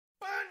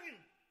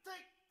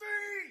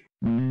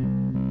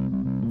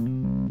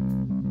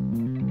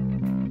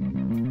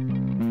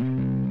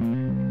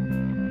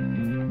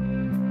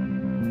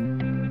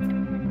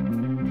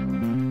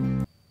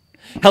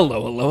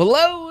Hello, hello,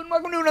 hello, and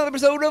welcome to another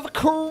episode of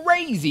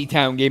Crazy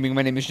Town Gaming.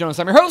 My name is Jonas,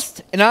 I'm your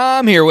host, and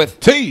I'm here with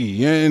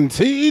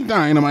TNT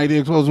Dinomight, the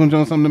explosive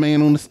Jonas, I'm the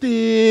man on the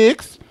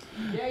sticks.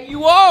 Yeah,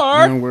 you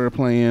are! And we're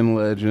playing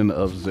Legend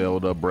of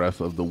Zelda Breath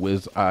of the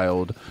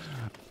Wild.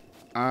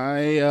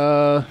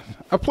 I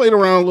played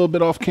around a little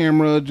bit off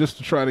camera just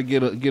to try to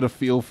get a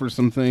feel for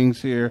some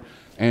things here.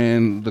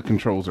 And the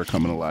controls are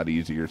coming a lot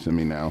easier to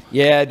me now.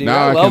 Yeah, dude,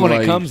 now I love when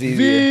like, it comes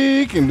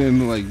easier. And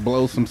then like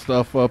blow some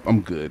stuff up.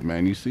 I'm good,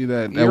 man. You see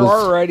that? You're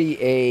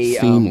already a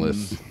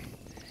seamless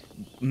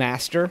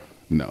master.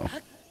 No,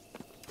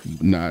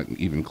 not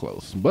even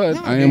close. But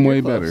No, I dude, am you're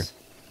way close.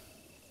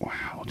 better.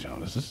 Wow,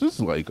 Jonas, this is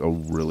like a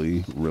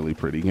really, really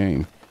pretty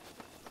game.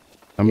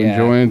 I'm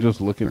enjoying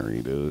just looking at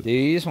you, dude. Dude,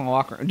 you just want to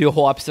walk around, do a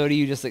whole episode of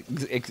you just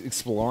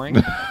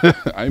exploring?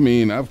 I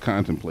mean, I've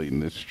contemplating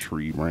this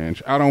tree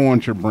branch. I don't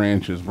want your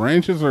branches.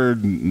 Branches are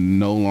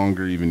no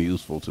longer even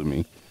useful to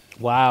me.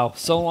 Wow,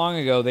 so long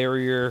ago they were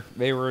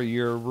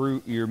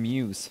your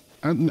muse.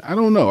 I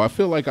don't know. I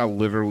feel like I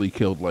literally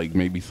killed like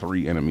maybe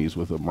 3 enemies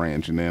with a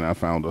branch, and then I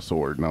found a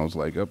sword, and I was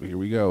like, "Oh, here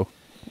we go."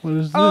 What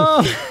is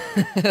this?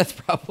 That's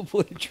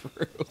probably true.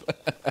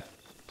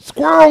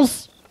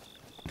 Squirrels!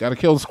 Gotta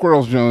kill the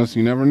squirrels, Jonas.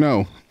 You never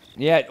know.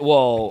 Yeah,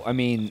 well, I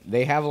mean,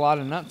 they have a lot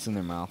of nuts in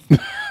their mouth.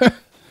 All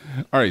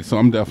right, so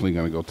I'm definitely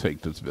gonna go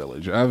take this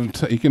village. I've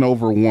taken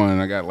over one.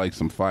 I got like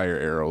some fire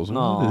arrows.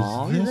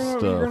 Aw, What is this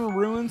stuff? you're gonna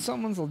ruin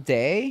someone's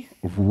day?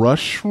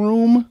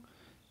 Rushroom?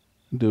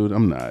 Dude,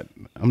 I'm not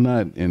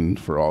in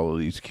for all of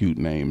these cute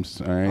names.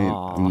 All right,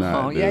 I'm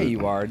not. Oh, yeah,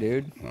 you are,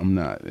 dude. I'm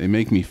not. They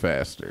make me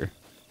faster.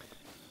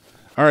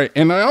 All right,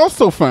 and I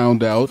also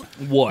found out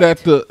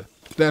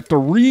that the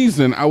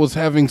reason I was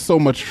having so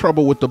much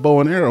trouble with the bow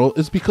and arrow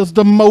is because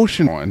the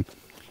motion on.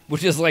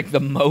 Which is like the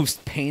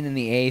most pain in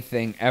the A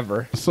thing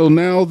ever. So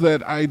now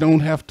that I don't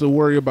have to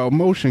worry about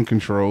motion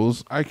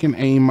controls, I can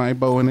aim my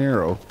bow and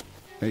arrow.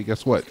 Hey,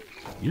 guess what?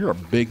 You're a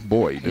big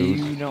boy, dude.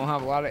 You don't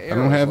have a lot of arrows. I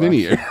don't have left.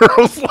 any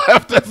arrows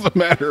left, as a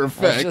matter of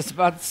I was fact. just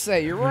about to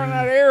say, you're running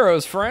out of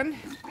arrows, friend.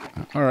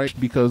 All right,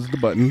 because the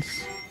buttons.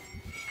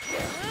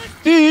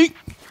 Eek!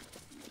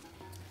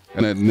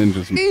 And that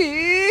ninja's.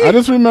 I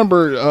just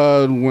remember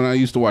when I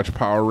used to watch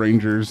Power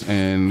Rangers,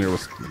 and there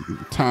was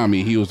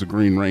Tommy. He was the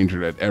Green Ranger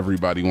that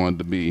everybody wanted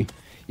to be.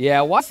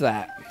 Yeah, what's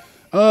that?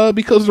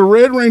 Because the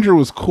Red Ranger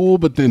was cool,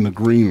 but then the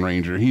Green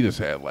Ranger, he just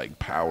had like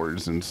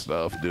powers and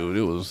stuff, dude.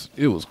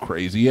 It was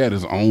crazy. He had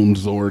his own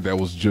Zord that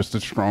was just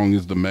as strong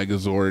as the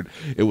Megazord.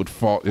 It would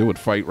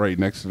fight right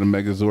next to the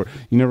Megazord.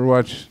 You never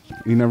watch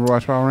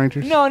Power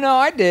Rangers? No,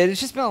 I did.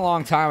 It's just been a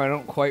long time. I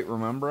don't quite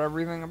remember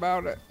everything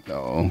about it.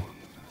 No.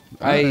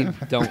 I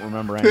don't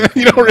remember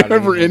anything. You don't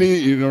remember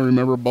anything? You don't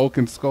remember Bulk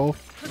and Skull?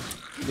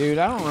 Dude,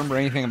 I don't remember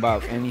anything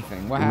about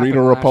anything. What happened? Rita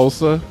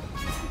Repulsa?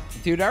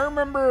 Dude, I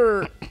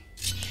remember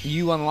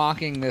you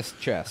unlocking this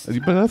chest.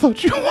 But I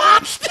thought you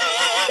watched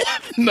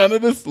it. None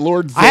of this,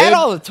 Lord Zed. I had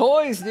all the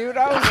toys, dude.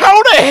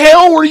 How the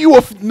hell were you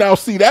now?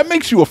 See, that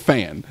makes you a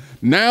fan.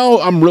 Now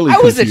I'm really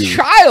confused. I was a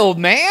child,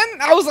 man.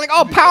 I was like,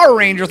 oh, Power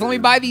Rangers. Let me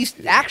buy these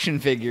action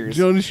figures.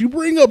 Jonas, you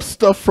bring up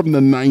stuff from the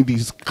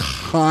 90s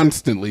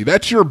constantly.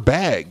 That's your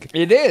bag.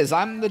 It is.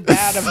 I'm the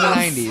dad of the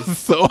 90s.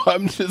 So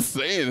I'm just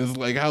saying, it's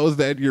like, how is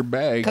that your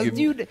bag? Because,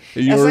 dude,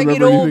 you as I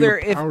get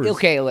older,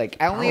 like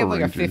I only have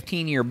like a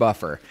 15-year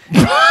buffer.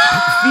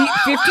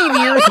 15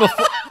 years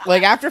before,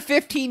 like after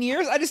 15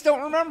 years, I just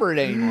don't remember it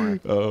anymore.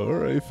 Oh, all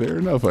right, fair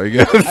enough, I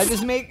guess.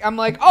 I'm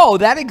like, oh,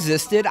 that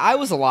existed. I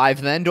was alive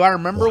then. Do I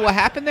remember what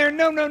happened there?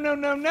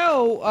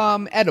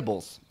 No.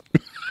 Edibles.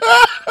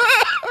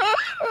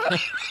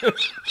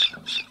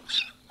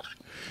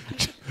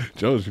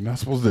 Jones, you're not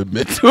supposed to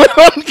admit to it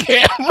on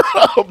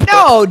camera.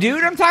 No,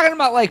 dude, I'm talking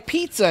about like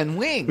pizza and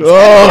wings.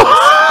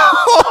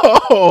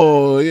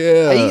 Oh,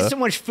 yeah. I eat so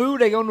much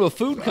food, I go into a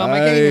food coma, I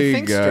can't even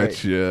think straight.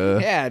 Gotcha.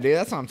 Yeah, dude,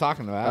 that's what I'm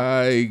talking about.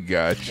 I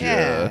gotcha.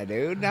 Yeah,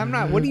 dude. I'm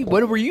not.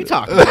 What were you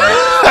talking about?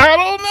 I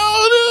don't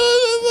know, dude.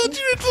 I thought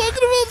you were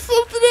talking about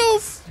something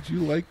else. Did you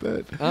like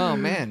that? Oh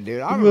man,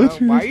 dude. I don't know.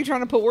 Why are you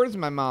trying to put words in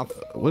my mouth?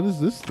 What is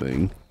this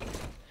thing?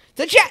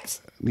 The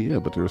chest. Yeah,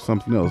 but there was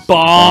something else.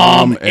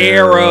 Bomb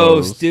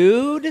arrows,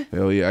 dude.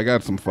 Hell yeah, I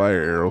got some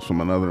fire arrows from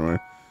another one.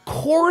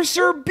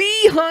 Coarser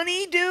bee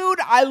honey,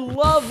 dude. I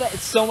love that.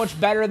 It's so much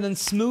better than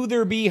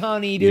smoother bee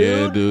honey, dude.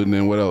 Yeah, dude. And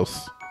then what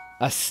else?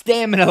 A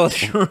stamina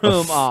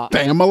shroom.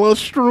 Stamina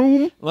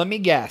shroom? Let me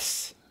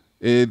guess.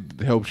 It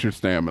helps your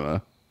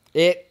stamina.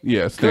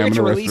 Stamina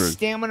stamina release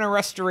stamina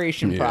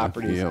restoration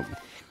properties. Yep.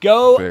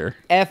 Go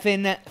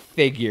effing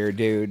figure,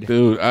 dude.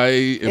 Dude,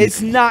 it's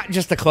not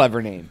just a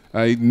clever name.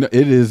 It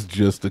is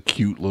just a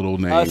cute little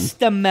name. A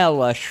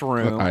stamella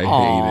shroom. I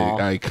hate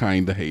it. I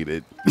kind of hate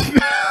it.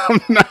 I'm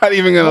not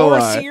even gonna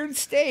lie. Seared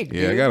steak.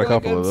 Yeah, dude. I got a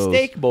couple of those.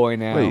 Steak boy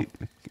now. Wait,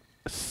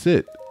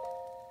 sit.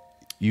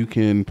 You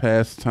can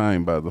pass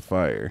time by the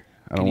fire.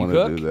 I don't want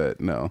to do that.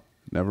 No,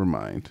 never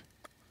mind.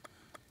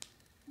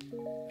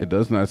 It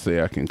does not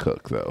say I can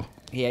cook though.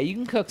 Yeah, you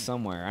can cook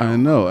somewhere. I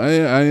know.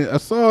 I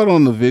saw it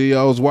on the video.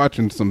 I was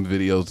watching some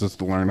videos just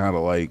to learn how to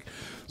like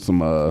some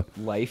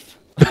life.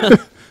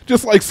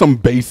 Just like some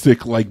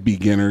basic, like,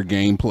 beginner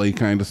gameplay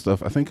kind of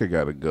stuff. I think I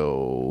gotta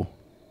go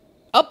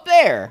Up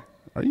there.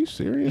 Are you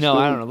serious? No,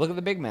 dude? I don't know. Look at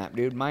the big map,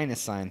 dude. Minus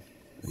sign.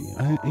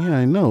 Yeah,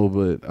 I know,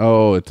 but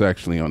it's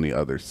actually on the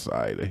other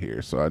side of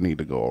here, so I need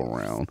to go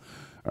around.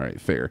 All right,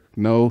 fair.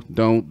 No,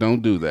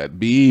 don't do that.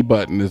 B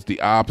button is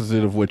the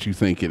opposite of what you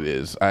think it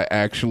is. I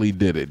actually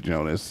did it,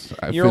 Jonas.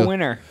 You're a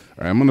winner.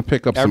 All right, I'm gonna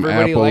pick up some apples.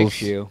 Everybody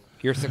likes you.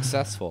 You're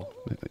successful.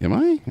 Am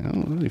I? I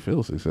don't really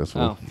feel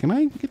successful. Oh. Can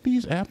I get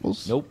these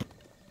apples? Nope.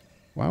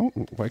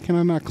 Why can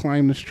I not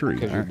climb this tree?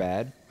 Because you're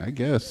bad. I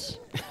guess.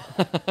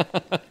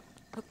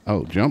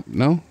 Oh, jump?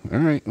 No? All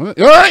right. Well,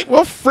 all right.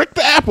 Well, frick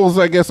the apples,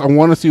 I guess. I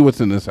want to see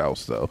what's in this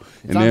house, though.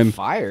 It's on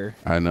fire.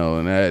 I know,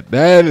 and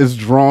that has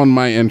drawn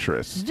my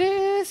interest.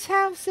 This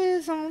house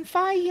is on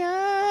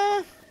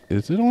fire.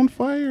 Is it on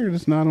fire?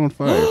 It's not on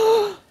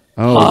fire.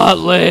 Hot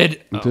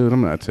lid. Dude,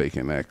 I'm not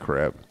taking that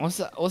crap. What's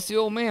the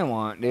old man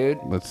want, dude?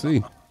 Let's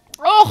see.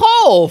 Oh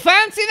ho!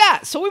 Fancy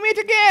that! So we meet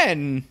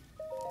again.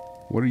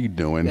 What are you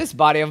doing? This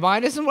body of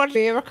mine isn't what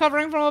you're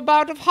recovering from a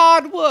bout of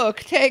hard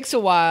work. Takes a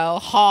while.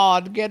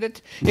 Hard, get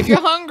it? If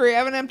you're hungry,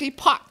 have an empty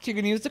pot you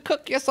can use to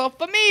cook yourself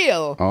a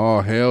meal.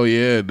 Oh, hell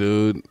yeah,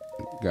 dude.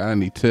 Got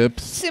any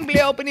tips? Simply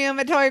open your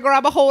inventory,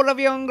 grab a hold of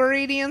your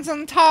ingredients,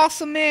 and toss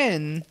them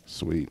in.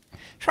 Sweet.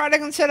 Try to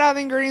consider how the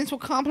ingredients will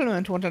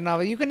complement one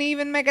another. You can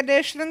even make a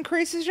dish that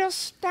increases your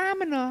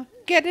stamina.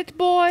 Get it,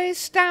 boys?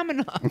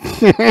 Stamina.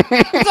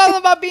 It's all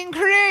about being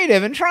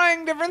creative and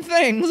trying different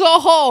things.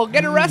 Oh,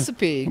 get a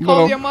recipe.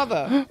 Call your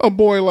mother. A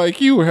boy like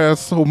you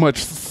has so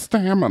much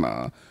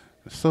stamina.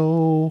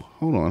 So,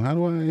 hold on. How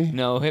do I?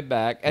 No, hit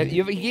back.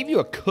 He gave you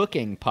a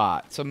cooking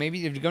pot. So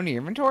maybe if you go into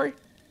your inventory.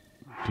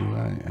 Do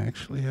I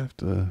actually have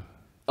to?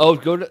 Oh,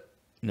 go to.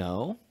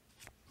 No.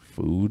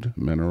 Food,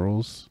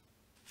 minerals.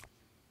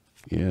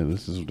 Yeah,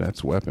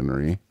 that's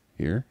weaponry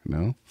here.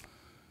 No.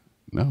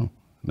 I don't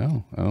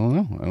know. I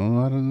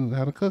don't know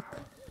how to cook.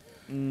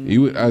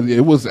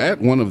 It was at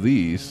one of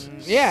these.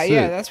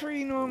 Yeah, that's where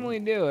you normally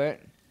do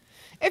it.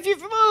 If you're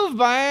moved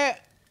by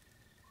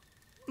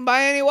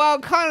any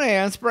wild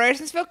culinary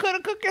inspirations, feel good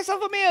to cook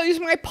yourself a meal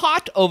using my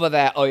pot over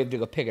there. Oh, you have to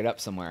go pick it up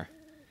somewhere.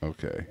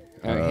 Okay.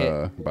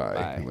 Bye.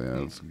 Yeah,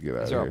 let's get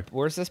out of here.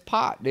 Where's this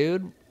pot,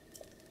 dude?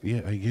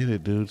 Yeah, I get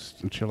it, dude.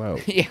 Chill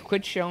out. Yeah,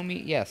 quit showing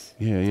me. Yes.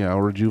 Yeah, I'll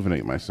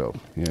rejuvenate myself.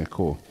 Yeah,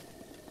 cool.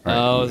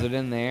 All right, is it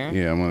in there?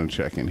 Yeah, I'm going to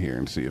check in here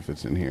and see if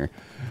it's in here.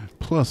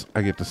 Plus,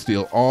 I get to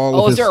steal all of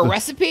his... Oh, is there a stuff.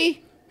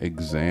 recipe?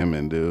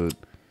 Examine, dude.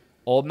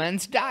 Old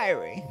man's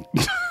diary.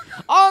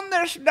 On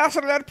this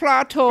desolate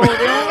plateau,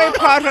 the only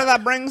pleasure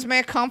that brings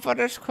me comfort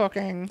is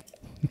cooking.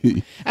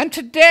 And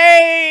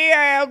today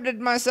I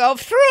outdid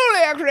myself.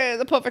 Truly, I created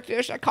the perfect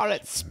dish. I call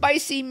it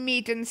spicy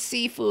meat and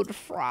seafood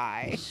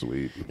fry.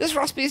 Sweet. This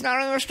recipe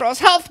not only restores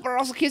health, but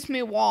also keeps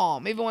me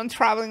warm, even when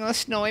traveling in the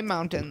snowy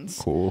mountains.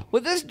 Cool.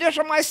 With this dish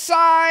on my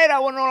side, I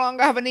will no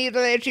longer have a need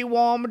of itchy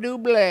warm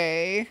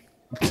double.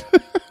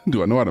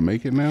 Do I know how to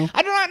make it now?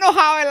 I do not know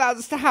how I allowed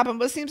this to happen,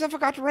 but it seems I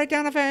forgot to write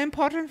down a very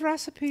important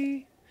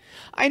recipe.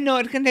 I know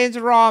it contains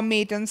raw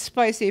meat and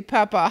spicy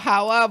pepper.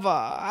 However,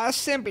 I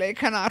simply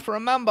cannot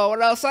remember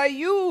what else I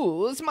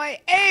used. My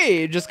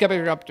age is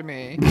catching up to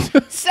me.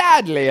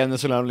 Sadly, on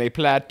this lonely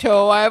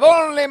plateau, I have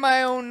only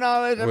my own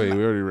knowledge. Wait,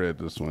 we already read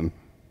this one.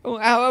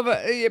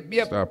 However,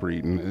 yep. Stop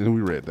reading.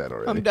 We read that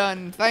already. I'm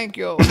done. Thank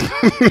you.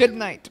 Good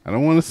night. I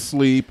don't want to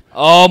sleep.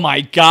 Oh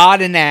my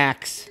God, an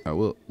axe. I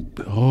will.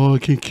 Oh, I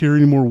can't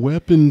carry any more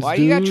weapons. Why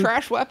dude. you got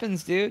trash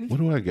weapons, dude? What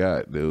do I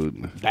got,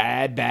 dude?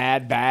 Bad,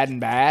 and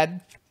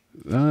bad.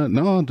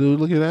 No, dude,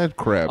 look at that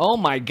crap. Oh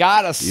my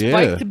God, a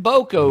spiked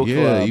Boko Yeah,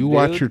 club, you dude.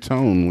 watch your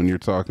tone when you're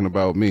talking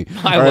about me.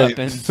 My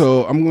weapons.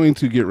 So I'm going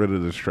to get rid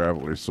of this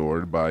traveler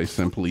sword by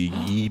simply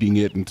yeeting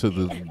it into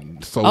the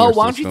solar system. Oh,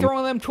 why don't you throw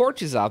one of them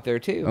torches out there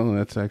too? Oh,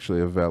 that's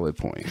actually a valid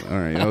point. All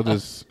right, I'll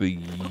just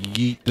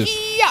yeet this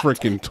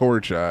freaking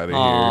torch out of here.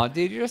 Aw,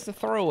 dude, you're just a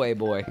throwaway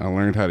boy. I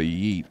learned how to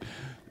yeet.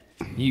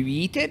 You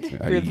yeeted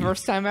for the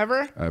first time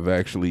ever? I've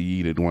actually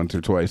yeeted once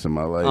or twice in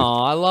my life.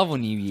 Aw, I love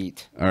when you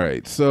yeet. All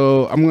right,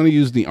 so I'm going to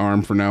use the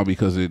arm for now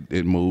because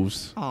it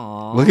moves.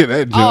 Aw. Look at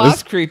that, Joe. Oh,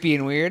 that's creepy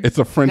and weird. It's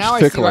a French now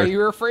tickler. Now I see why you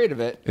were afraid of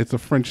it. It's a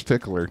French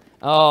tickler.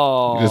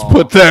 Oh. You just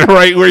put that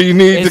right where you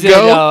need to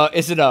go.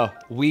 Is it a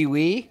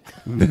wee-wee?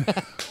 I don't know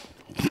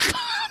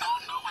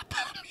what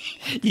that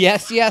means.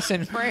 Yes,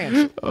 in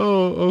French.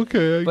 Oh,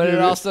 okay. But it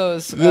also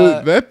is...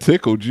 that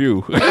tickled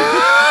you.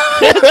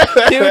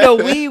 Dude, a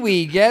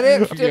wee-wee, get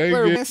it?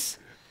 Tickler miss.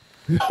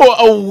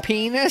 Oh, a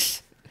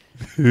penis?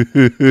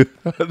 I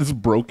just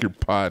broke your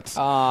pots.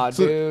 Aw,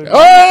 dude.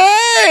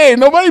 Oh, hey!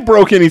 Nobody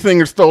broke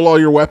anything or stole all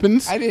your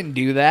weapons. I didn't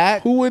do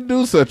that. Who would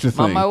do such a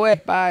thing? On my way.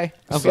 Bye.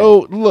 Okay. So,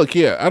 look,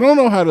 I don't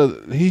know how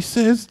to... He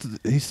said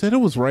it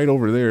was right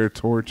over there.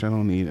 Torch, I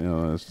don't need...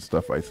 that's the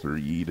stuff I threw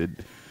yeeted.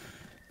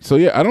 So,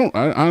 yeah,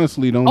 I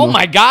honestly don't know. Oh,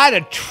 my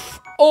God.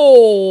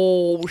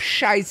 Oh,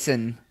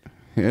 scheisse.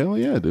 Hell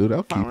yeah, dude.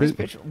 I'll keep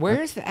it.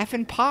 Where's the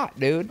effing pot,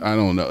 dude? I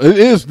don't know. It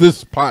is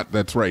this pot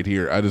that's right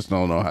here. I just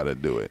don't know how to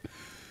do it.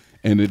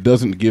 And it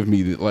doesn't give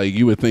me, like,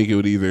 you would think it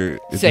would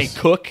either... Say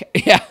cook?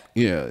 Yeah.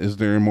 Yeah, is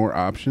there more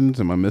options?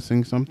 Am I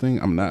missing something?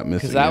 I'm not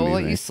missing Because that will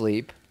anything. let you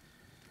sleep.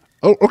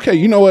 Oh, okay.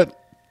 You know what?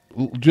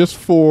 Just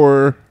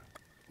for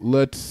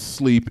let's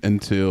sleep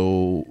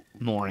until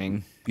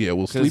Morning. yeah,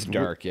 we'll 'Cause sleep it's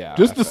dark, yeah.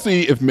 just to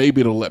see if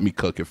maybe it'll let me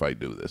cook if I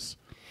do this.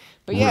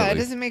 But yeah, it Really.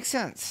 doesn't make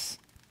sense.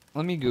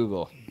 Let me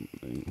Google.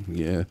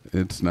 Yeah,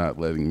 it's not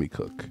letting me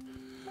cook.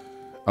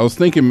 I was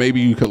thinking maybe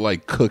you could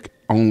like cook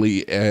only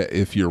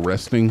if you're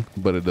resting,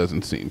 but it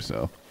doesn't seem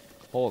so.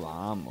 Hold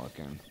on, I'm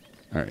looking.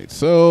 All right,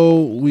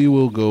 so we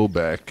will go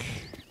back.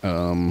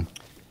 I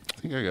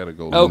think I gotta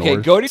go. Okay,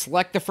 north. go to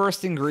select the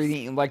first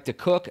ingredient you'd like to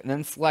cook, and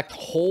then select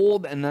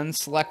hold, and then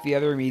select the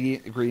other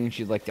immediate ingredients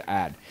you'd like to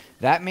add.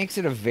 That makes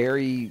it a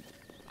very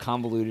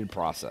convoluted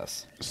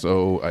process.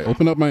 So I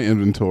open up my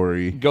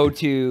inventory. Go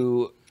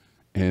to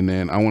And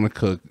then I want to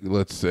cook,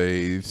 let's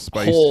say,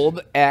 spice.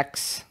 hold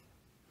X.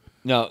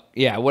 No,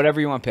 yeah, whatever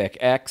you want to pick.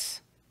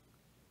 X.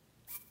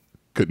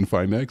 Couldn't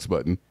find the X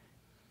button.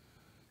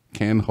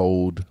 Can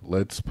hold.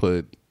 Let's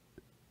put,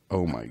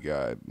 oh my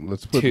God.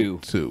 Let's put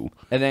 2.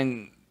 And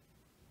then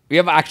we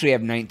actually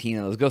have 19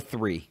 of those. Go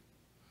 3.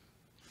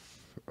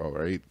 All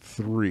right,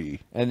 3.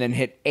 And then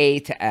hit A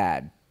to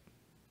add.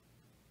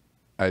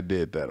 I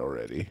did that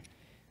already.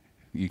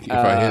 If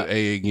I hit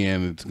A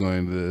again, it's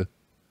going to.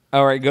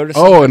 All right, go to.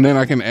 Oh, and then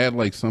I can add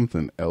like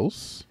something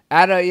else.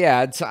 Add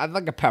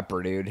like a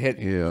pepper, dude.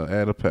 Yeah,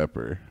 add a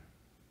pepper.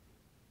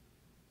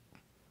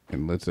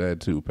 And let's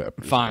add 2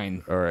 peppers.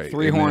 Fine. All right.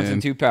 3 horns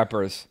and 2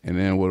 peppers. And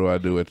then what do I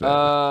do with that?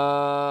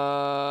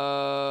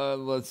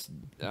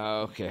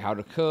 Okay, how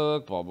to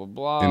cook, blah, blah,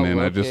 blah. And then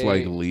I just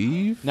like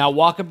leave? Now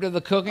walk up to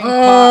the cooking pot.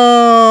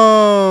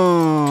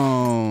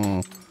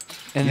 Oh.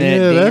 And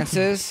then it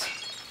dances.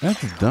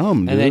 That's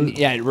dumb, dude. And then,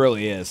 yeah, it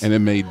really is. And it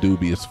made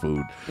dubious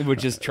food.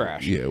 Which is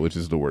trash. Yeah, which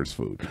is the worst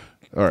food.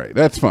 All right,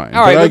 that's fine.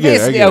 All right, but but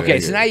basically, okay,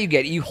 so now you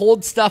get it. You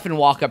hold stuff and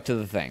walk up to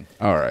the thing.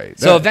 All right.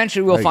 So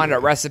eventually we'll find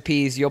out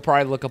recipes. You'll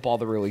probably look up all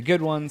the really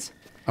good ones.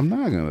 I'm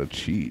not going to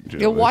cheat, Joe.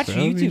 You'll watch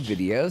YouTube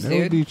videos, dude. That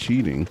would be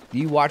cheating.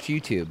 You watch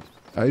YouTube.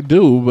 I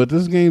do, but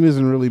this game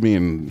isn't really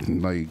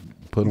being, like,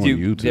 put on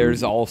YouTube.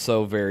 There's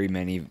also very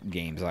many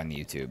games on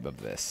YouTube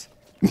of this.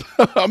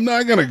 I'm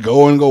not going to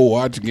go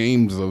watch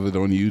games of it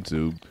on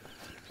YouTube.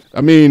 I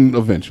mean,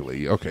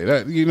 eventually.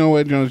 Okay, you know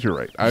what, Jonas, you're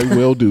right. I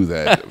will do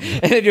that.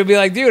 And then you'll be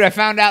like, dude, I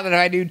found out that if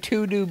I do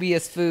 2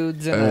 dubious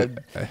foods and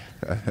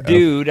a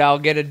dude, I'll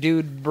get a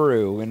dude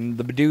brew. And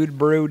the dude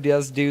brew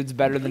does dudes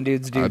better than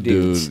dudes do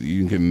dudes. Dude,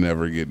 you can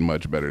never get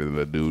much better than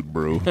a dude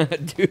brew.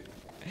 Dude,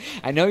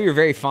 I know you're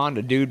very fond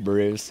of dude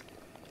brews.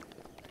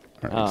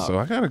 All right, so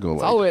I got to go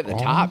it's all the way at the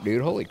top,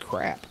 dude. Holy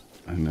crap.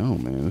 I know,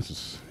 man.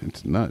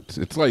 It's nuts.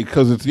 It's like,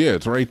 because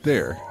it's right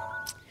there.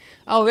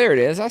 Oh, there it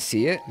is. I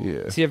see it.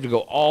 Yeah. So you have to go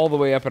all the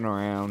way up and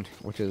around,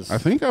 which is... I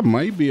think I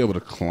might be able to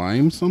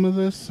climb some of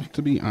this,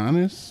 to be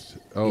honest.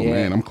 Oh, Yeah.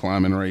 man, I'm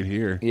climbing right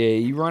here. Yeah,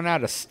 you run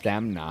out of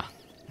stamina.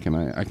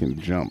 I can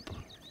jump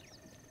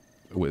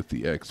with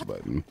the X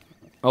button.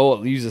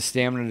 Oh, use the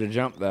stamina to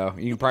jump, though.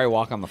 You can probably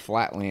walk on the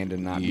flat land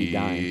and not be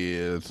dying.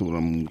 Yeah, that's what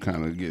I'm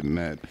kind of getting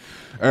at.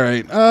 All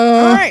right.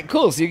 All right,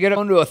 cool. So you get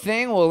onto a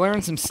thing. We'll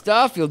learn some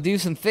stuff. You'll do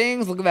some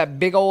things. Look at that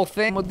big old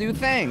thing. We'll do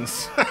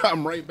things.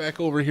 I'm right back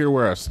over here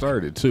where I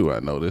started, too, I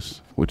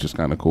noticed, which is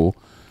kind of cool.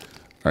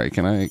 All right,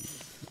 can I... You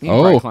can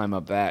probably climb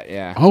up that,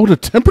 yeah. Oh, the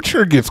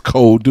temperature gets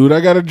cold, dude. I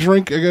got to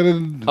drink.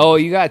 Oh,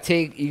 you got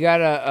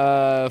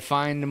to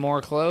find more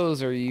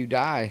clothes or you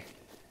die.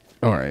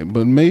 All right,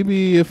 but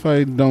maybe if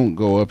I don't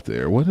go up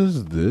there. What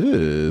is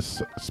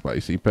this?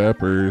 Spicy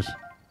peppers.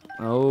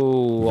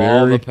 Oh,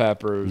 all the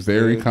peppers.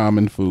 Very dude.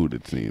 common food,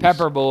 it seems.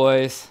 Pepper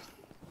boys.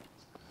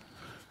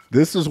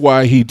 This is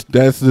why he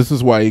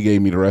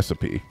gave me the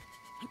recipe.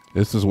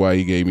 This is why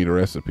he gave me the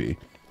recipe.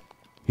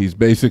 He's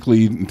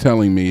basically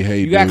telling me,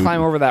 hey, you got to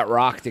climb over that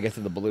rock to get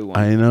to the blue one.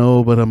 I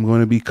know, but I'm going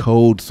to be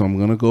cold, so I'm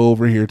going to go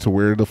over here to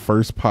where the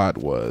first pot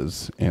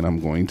was, and I'm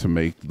going to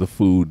make the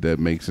food that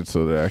makes it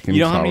so that I can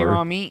You don't have any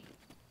raw meat?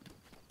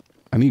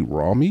 I need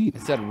raw meat?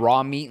 It said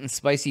raw meat and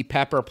spicy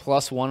pepper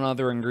plus one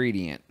other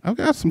ingredient. I've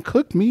got some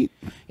cooked meat.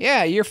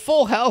 Yeah, you're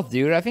full health,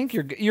 dude. I think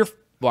you're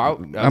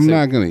well, I'm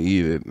not going to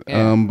eat it.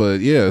 Yeah. But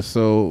yeah,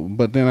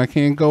 but then I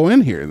can't go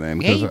in here then.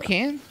 Yeah, you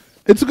can.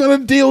 It's going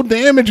to deal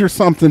damage or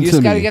something to me. You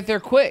just got to get there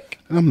quick.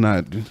 I'm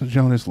not.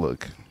 Jonas,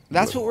 look.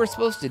 That's what we're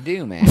supposed to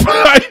do, man.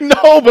 I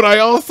know, but I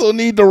also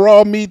need the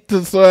raw meat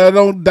so I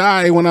don't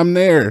die when I'm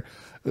there.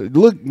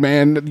 Look,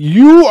 man,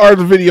 you are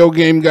the video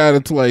game guy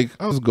that's like,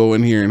 I'll just go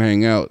in here and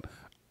hang out.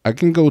 I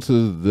can go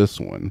to this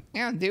one.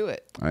 Yeah, do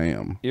it. I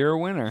am. You're a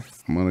winner.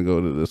 I'm going to go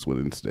to this one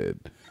instead.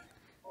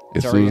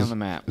 It's already on the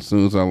map. As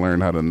soon as I learn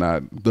how to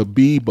not, the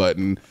B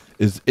button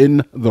is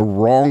in the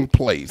wrong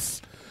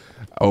place.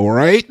 All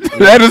right?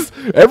 That is,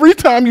 every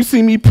time you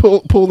see me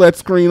pull that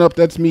screen up,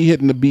 that's me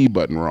hitting the B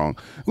button wrong.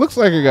 Looks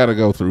like I got to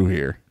go through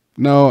here.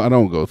 No, I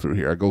don't go through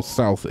here. I go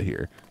south of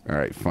here. All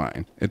right,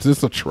 fine. It's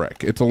just a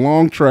trek. It's a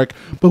long trek,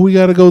 but we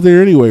got to go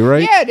there anyway,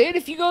 right? Yeah, dude.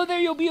 If you go there,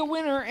 you'll be a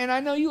winner, and I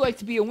know you like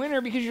to be a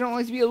winner because you don't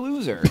like to be a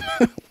loser.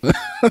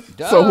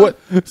 So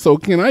what? So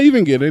can I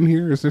even get in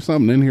here? Is there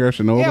something in here I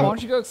should know Yeah, about? why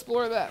don't you go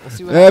explore that? We'll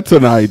see what That's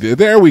an idea.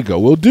 There we go.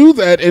 We'll do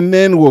that, and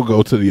then we'll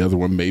go to the other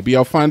one. Maybe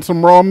I'll find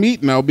some raw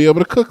meat, and I'll be able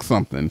to cook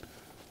something.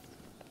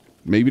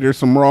 Maybe there's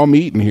some raw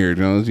meat in here,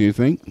 Jonas. You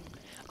think?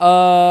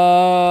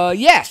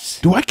 Yes.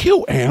 Do I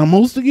kill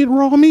animals to get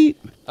raw meat?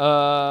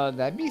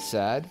 That'd be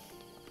sad.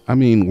 I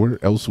mean, where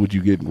else would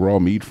you get raw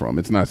meat from?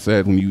 It's not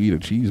sad when you eat a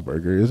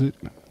cheeseburger, is it?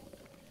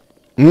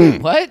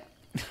 What?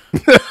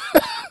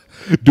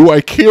 Do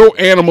I kill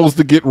animals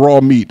to get raw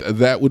meat?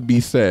 That would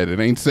be sad. It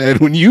ain't sad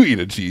when you eat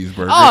a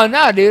cheeseburger. Oh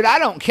no, dude! I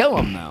don't kill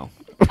them though.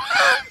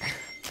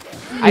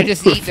 I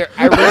just eat their.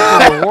 I reap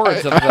the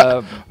rewards of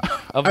the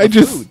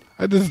food.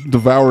 I just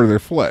devour their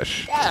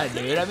flesh. Yeah,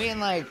 dude. I mean,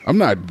 like, I'm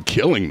not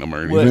killing them or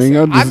anything.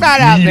 listen, I'm not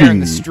out there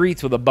in the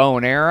streets with a bow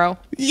and arrow.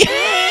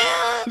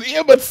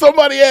 Yeah, but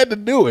somebody had to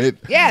do it.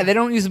 Yeah, they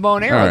don't use a bow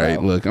and arrow. All right,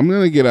 though. look, I'm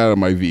gonna get out of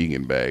my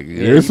vegan bag.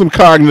 There's some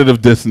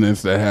cognitive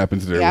dissonance that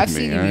happens there Yeah, with I've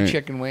me. seen you all eat right?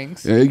 chicken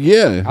wings.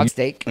 Yeah. On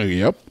steak.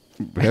 Yep.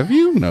 Have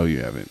you? No,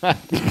 you haven't.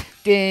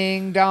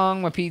 Ding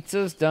dong, my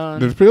pizza's done.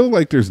 There feels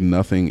like there's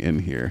nothing in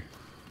here.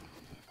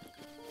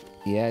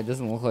 Yeah, it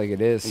doesn't look like it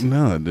is.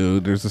 No,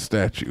 dude, there's a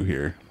statue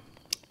here.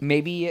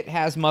 Maybe it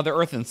has Mother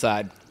Earth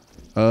inside.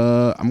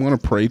 I'm gonna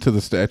pray to the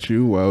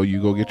statue while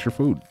you go get your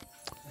food.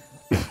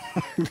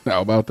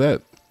 How about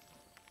that?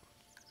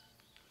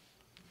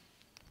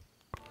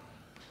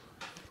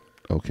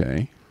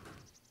 Okay.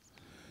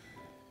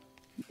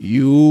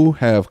 You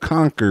have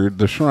conquered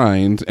the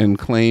shrines and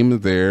claim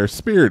their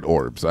spirit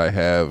orbs. I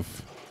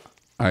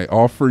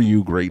offer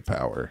you great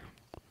power.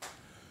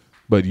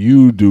 But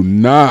you do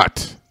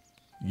not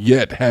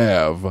yet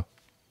have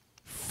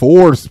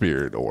 4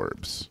 spirit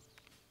orbs.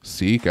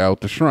 Seek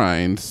out the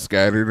shrines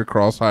scattered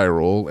across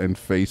Hyrule and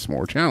face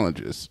more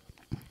challenges.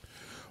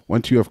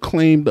 Once you have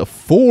claimed the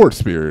 4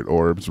 spirit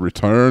orbs,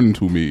 return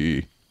to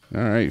me.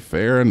 All right,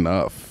 fair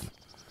enough.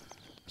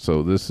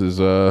 So this is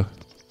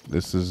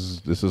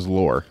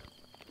lore.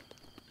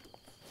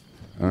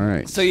 All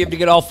right. So you have to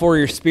get all 4 of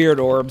your spirit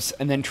orbs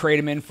and then trade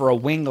them in for a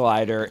wing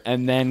glider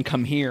and then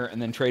come here and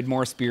then trade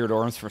more spirit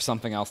orbs for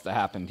something else to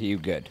happen to you.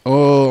 Good.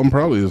 Oh, I'm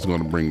probably just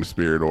going to bring the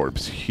spirit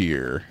orbs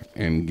here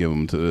and give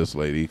them to this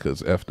lady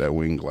because F that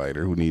wing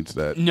glider. Who needs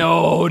that?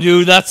 No,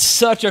 dude, that's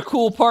such a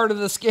cool part of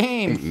this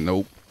game.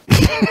 Nope.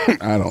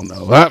 I don't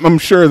know. I'm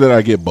sure that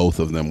I get both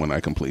of them when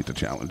I complete the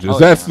challenges. Oh,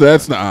 that's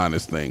the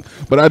honest thing.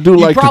 But I do You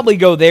like probably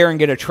go there and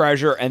get a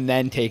treasure and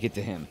then take it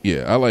to him.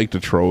 Yeah, I like to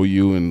troll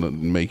you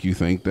and make you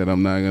think that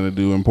I'm not going to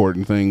do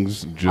important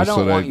things. Just I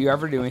don't want you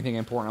ever do anything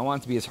important. I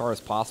want it to be as hard as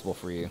possible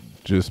for you.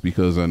 Just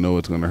because I know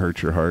it's going to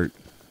hurt your heart.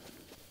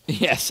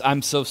 Yes,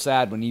 I'm so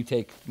sad when you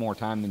take more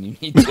time than you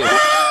need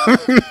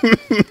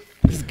to.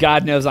 Because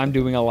God knows I'm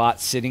doing a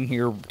lot sitting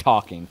here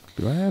talking.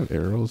 Do I have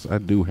arrows? I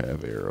do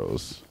have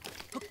arrows.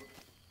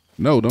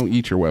 No, don't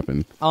eat your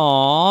weapon.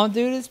 Aw,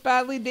 dude, it's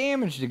badly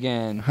damaged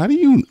again. How do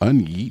you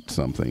uneat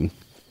something?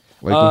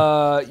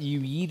 Like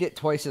you yeet it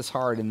twice as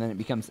hard and then it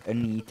becomes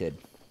uneated.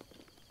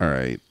 All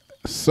right.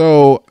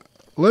 So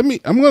I'm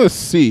going to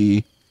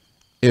see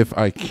if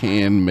I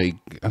can make,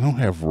 I don't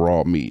have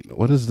raw meat.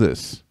 What is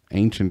this?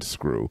 Ancient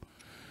screw.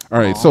 All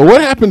right. So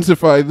what happens if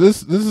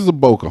this is a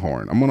Boca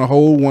horn. I'm going to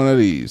hold one of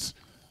these.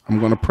 I'm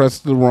going to press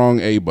the wrong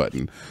A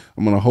button.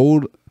 I'm going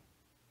to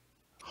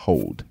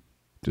hold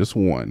just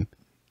one.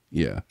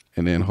 Yeah,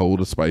 and then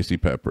hold a spicy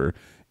pepper,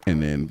 and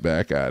then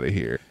back out of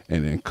here,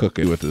 and then cook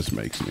it. What this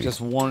makes me.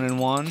 Just 1 and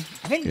 1? I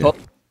think Yeah.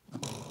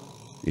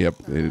 Yep,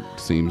 it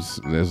seems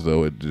as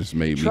though it just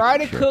made me. Try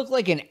to cook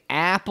like an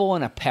apple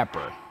and a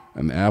pepper.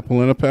 An apple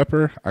and a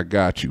pepper? I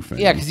got you, fam.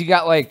 Yeah, because you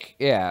got like,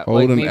 Hold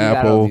like an maybe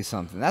apple, that'll do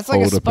something. That's like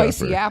a hold a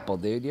spicy pepper. apple,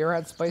 dude. You ever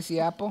had spicy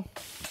apple?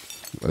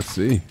 Let's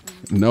see.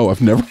 No,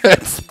 I've never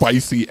had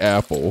spicy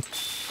apple.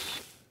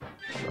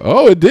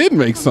 Oh, it did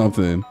make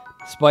something.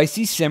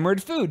 Spicy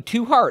simmered food,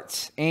 2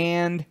 hearts,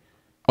 and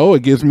Oh,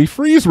 it gives me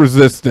freeze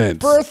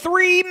resistance. for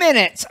 3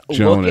 minutes.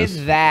 Jonas.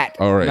 Look at that.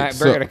 All right, I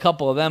so- get a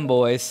couple of them,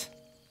 boys.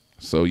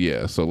 So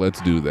yeah, so let's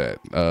do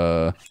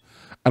that.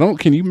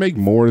 Can you make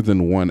more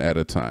than 1 at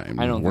a time?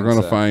 I don't We're think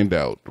gonna so. find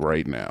out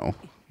right now.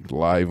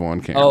 Live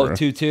on camera. Oh,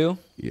 2-2?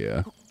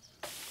 Yeah.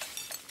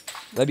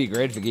 That'd be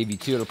great if it gave you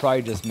 2. It'll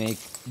probably just make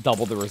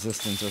double the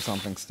resistance or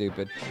something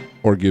stupid.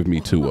 Or give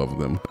me 2 of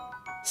them.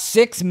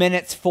 6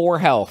 minutes, 4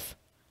 health.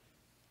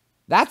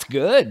 That's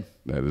good.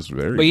 That is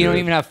very But you good. don't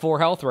even have 4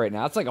 health right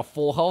now. It's like a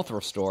full health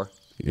restore.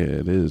 Yeah,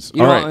 it is.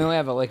 You All don't right. only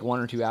have like 1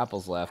 or 2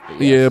 apples left.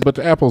 But Yeah, but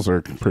the apples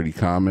are pretty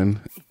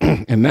common.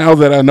 And now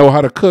that I know how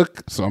to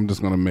cook, so I'm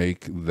just going to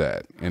make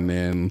that. And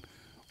then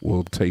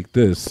we'll take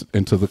this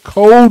into the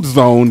cold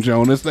zone,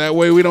 Jonas. That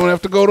way we don't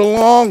have to go the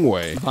long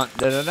way.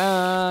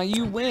 Da-da-da,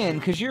 you win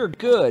because you're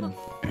good.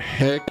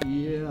 Heck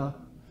yeah.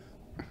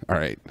 All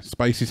right.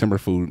 Spicy summer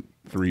food,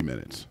 3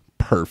 minutes.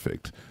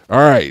 Perfect. All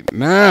right.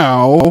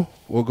 Now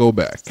we'll go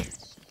back.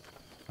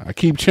 I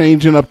keep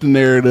changing up the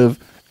narrative,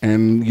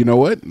 and you know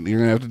what? You're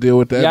gonna have to deal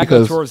with that You gotta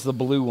because go towards the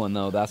blue one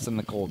though. That's in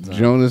the cold zone.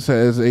 Jonas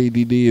has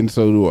ADD, and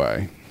so do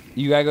I.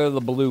 You gotta go to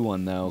the blue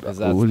one though, because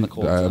that's in the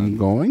cold zone. I'm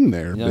going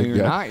there. No, big you're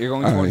guy. not. You're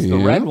going towards the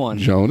red one.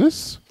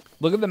 Jonas,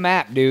 Look at the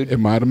map, dude.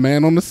 am I the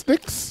man on the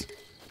sticks?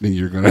 Then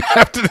you're gonna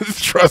have to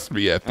trust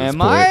me at this Am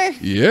point. I?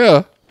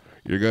 Yeah,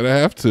 you're gonna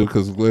have to,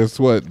 because guess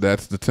what?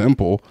 That's the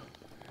temple.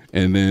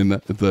 And then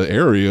the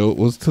area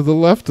was to the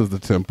left of the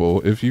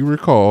temple, if you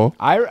recall.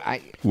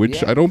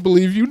 Which yeah. I don't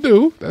believe you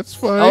do. That's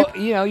fine.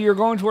 Oh, you're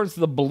going towards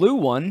the blue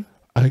one.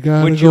 I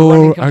gotta which you're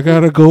running go. I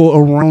gotta go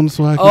around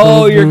so I can.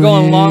 Oh, you're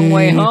going a long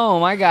way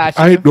home. I got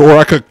you. Or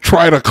I could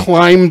try to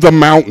climb the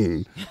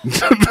mountain.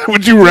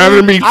 Would you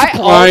rather me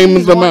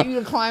climb the mountain? I want you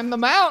to climb the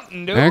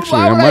mountain, dude. Actually,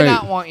 Why would I I might-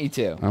 not want you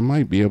to? I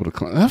might be able to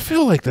climb. I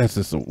feel like that's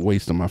just a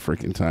waste of my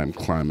freaking time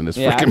climbing this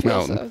Yeah, I freaking feel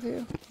mountain. so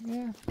too.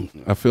 Yeah.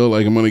 I feel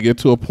like I'm gonna get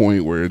to a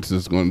point where it's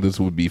just going. This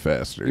would be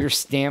faster. Your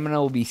stamina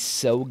will be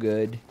so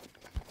good.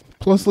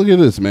 Plus, look at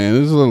this, man.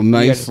 This is a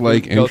nice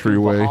like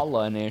entryway.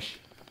 Valhalla-ish.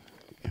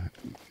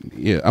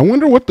 Yeah, I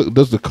wonder what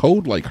does the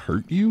code like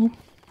hurt you?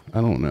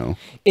 I don't know.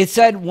 It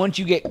said once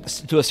you get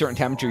to a certain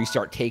temperature, you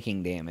start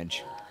taking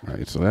damage. All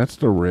right, so that's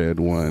the red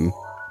one,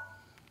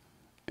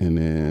 and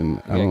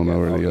then I don't know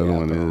where the other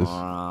one is.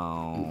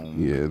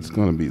 Yeah, it's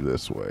gonna be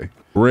this way.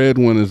 Red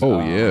one is. Oh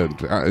yeah,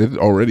 it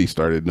already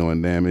started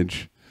doing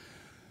damage.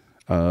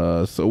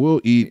 So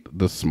we'll eat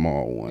the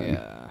small one.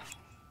 Yeah.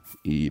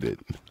 Eat it.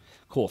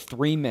 Cool.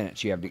 3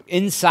 minutes. You have to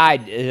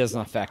inside. It doesn't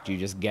affect you.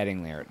 Just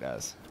getting there, it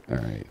does. All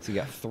right. So you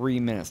got 3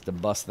 minutes to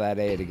bust that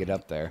A to get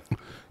up there.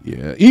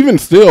 Yeah. Even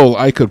still,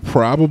 I could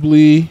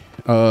probably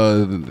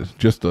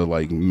just to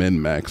like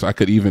min max. I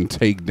could even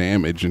take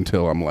damage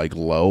until I'm like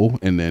low,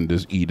 and then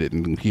just eat it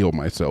and heal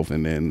myself,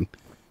 and then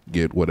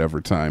get whatever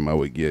time I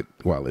would get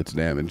while it's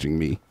damaging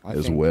me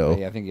as well.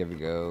 Yeah, I think you have to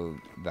go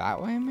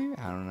that way. Maybe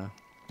I don't know.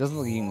 Doesn't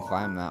look like you can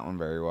climb that one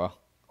very well.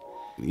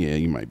 Yeah,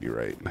 you might be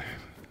right,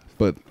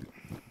 but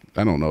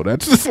I don't know.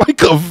 That's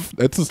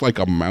just like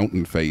a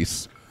mountain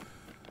face.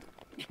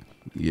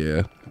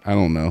 Yeah, I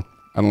don't know.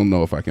 I don't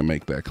know if I can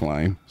make that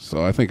climb.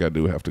 So I think I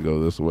do have to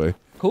go this way.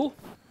 Cool.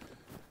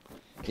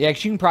 Yeah,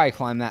 'cause you can probably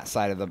climb that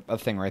side of the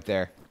thing right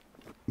there.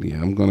 Yeah,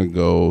 I'm gonna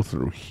go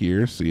through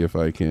here, see if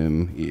I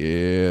can.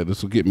 Yeah,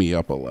 this will get me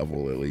up a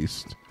level at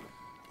least.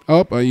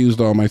 Oh, I used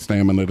all my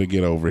stamina to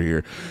get over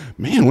here.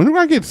 Man, where do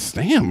I get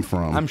stam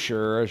from? I'm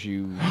sure as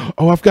you.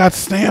 Oh, I've got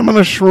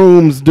stamina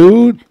shrooms,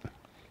 dude.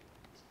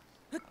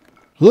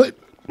 What?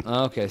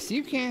 Okay, so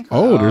you can't.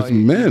 Oh, there's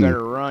men. You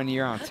better run.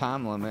 You're on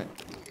time limit.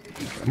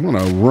 I'm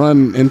gonna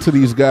run into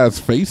these guys'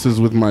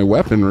 faces with my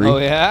weaponry. Oh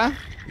yeah.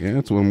 Yeah,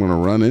 that's what I'm gonna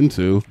run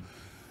into.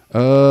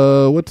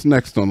 What's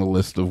next on the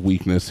list of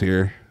weakness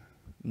here?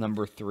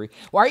 Number 3.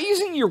 Why are you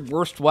using your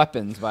worst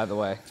weapons, by the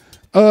way?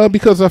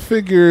 Because I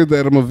figure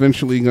that I'm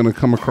eventually gonna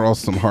come across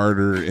some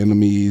harder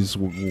enemies.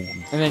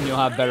 And then you'll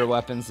have better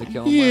weapons to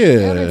kill them Yeah.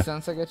 with. That makes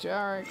sense. I get you.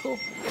 All right, cool.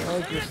 I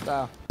like your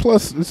style.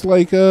 Plus, it's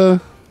like I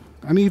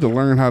need to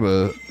learn how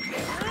to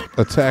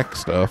attack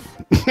stuff,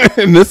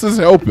 and this is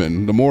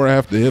helping. The more I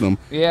have to hit them.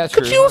 Yeah,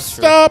 Could true. you That's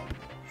stop?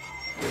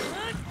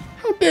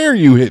 How dare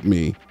you hit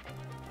me?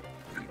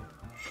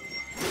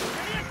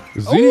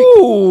 True. Zeke,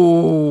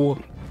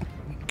 Ooh!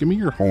 give me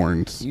your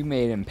horns. You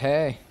made him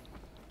pay.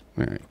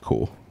 All right,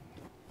 cool.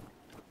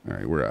 All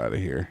right, we're out of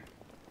here.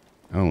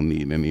 I don't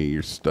need any of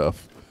your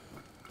stuff.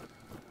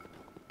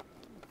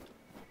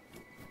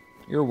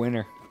 You're a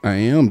winner. I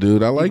am,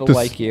 dude. I like People this.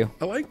 like you.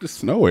 I like the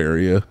snow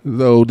area,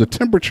 though the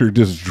temperature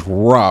just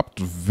dropped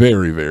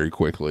very, very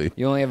quickly.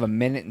 You only have 1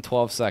 minute and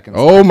 12 seconds.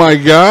 Oh my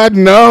God,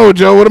 no,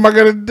 Joe! What am I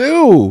gonna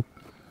do?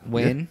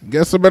 Win.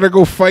 Guess I better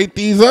go fight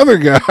these other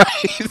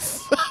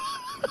guys.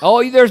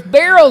 Oh, there's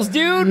barrels,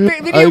 dude.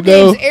 Video I know.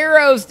 games,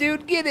 arrows,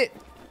 dude. Get it.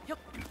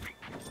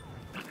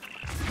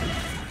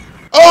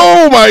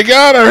 Oh my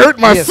God! I hurt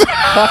You just myself.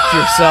 fucked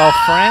yourself,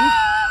 friend.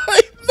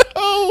 I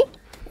know.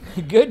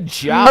 Good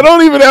job. I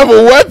don't even have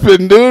a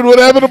weapon, dude. What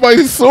happened to my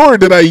sword?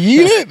 Did I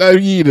yeet it? I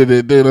yeeted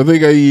it, dude. I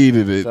think I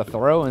yeeted It's it. a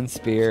throwing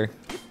spear.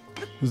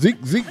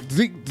 Zeke, Zeke,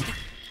 Zeke.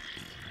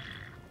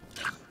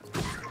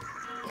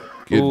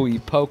 Get- Ooh, you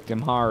poked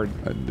him hard.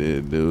 I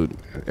did, dude.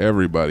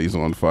 Everybody's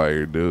on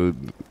fire,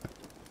 dude.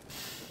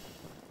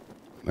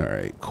 All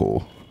right,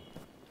 cool.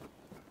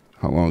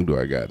 How long do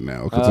I got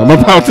now? Because I'm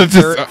about to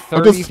just.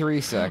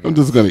 33 seconds. I'm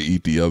just gonna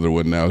eat the other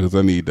one now because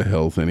I need the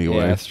health anyway.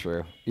 Yeah, that's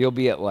true. You'll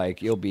be at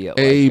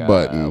A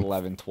button.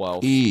 11,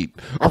 12. Eat.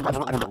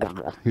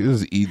 He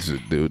just eats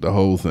it, dude. The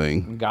whole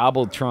thing.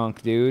 Gobbled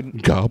trunk,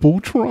 dude.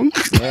 Gobble trunk.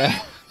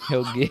 Yeah,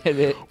 he'll get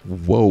it.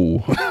 Whoa.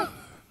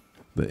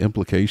 The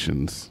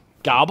implications.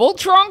 Gobble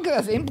trunk?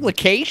 That's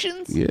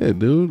implications? Yeah,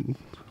 dude.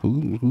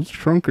 Whose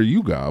trunk are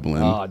you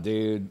gobbling? Oh,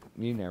 dude,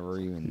 you never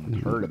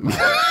even heard about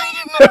it.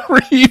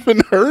 Never even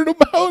heard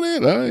about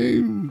it.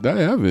 I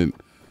haven't.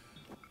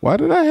 Why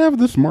did I have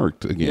this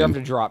marked again? You have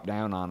to drop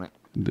down on it.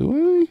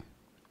 Do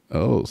I?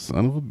 Oh,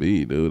 son of a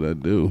bee, dude. I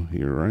do.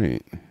 You're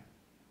right.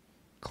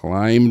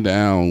 Climb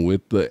down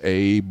with the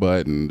A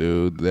button,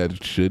 dude.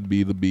 That should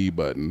be the B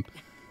button.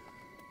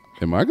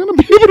 Am I gonna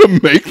be able to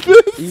make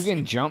this? You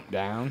can jump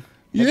down.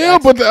 Yeah,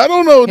 but I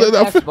don't know. Hit the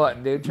X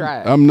button, dude.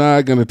 Try it. I'm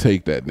not gonna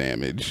take that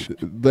damage.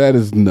 That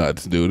is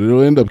nuts, dude.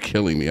 It'll end up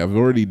killing me. I've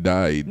already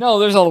died. No,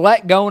 there's a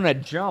let go and a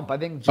jump. I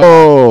think.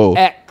 Oh,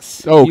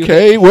 X.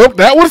 Okay, well,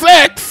 that was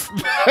X.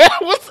 That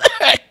was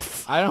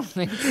X. I don't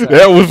think so.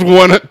 That was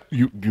one.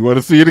 You want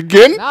to see it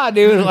again? Nah,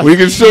 dude. We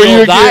can show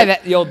you again.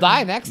 You'll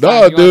die next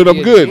No, time. dude,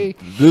 I'm good.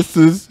 This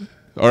is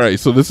all right.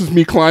 So this is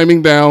me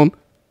climbing down.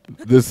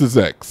 This is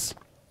X.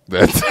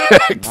 That's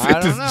X. I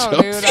don't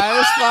know, dude. I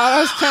just thought I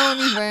was telling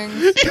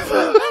you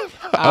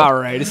things. All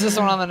right. Is this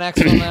one on the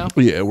next one now?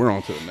 Yeah, we're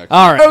on to the next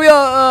All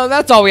right.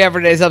 That's all we have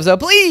for today's episode.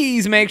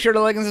 Please make sure to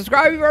like and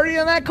subscribe if you've already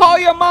done that. Call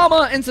your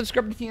mama and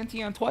subscribe to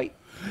TNT on Twite.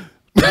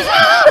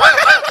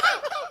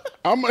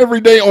 I'm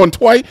every day on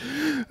Twite.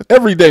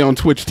 Every day on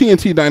Twitch.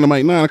 TNT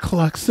Dynamite, 9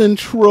 o'clock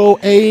Central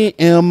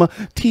AM.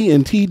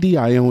 TNT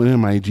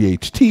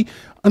DIONMIGHT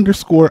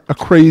 _ a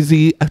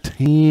crazy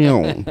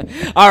town.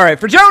 All right.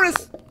 For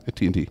Jonas. At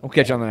TNT. We'll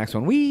catch you on the next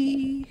one.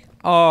 We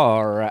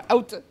are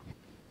out.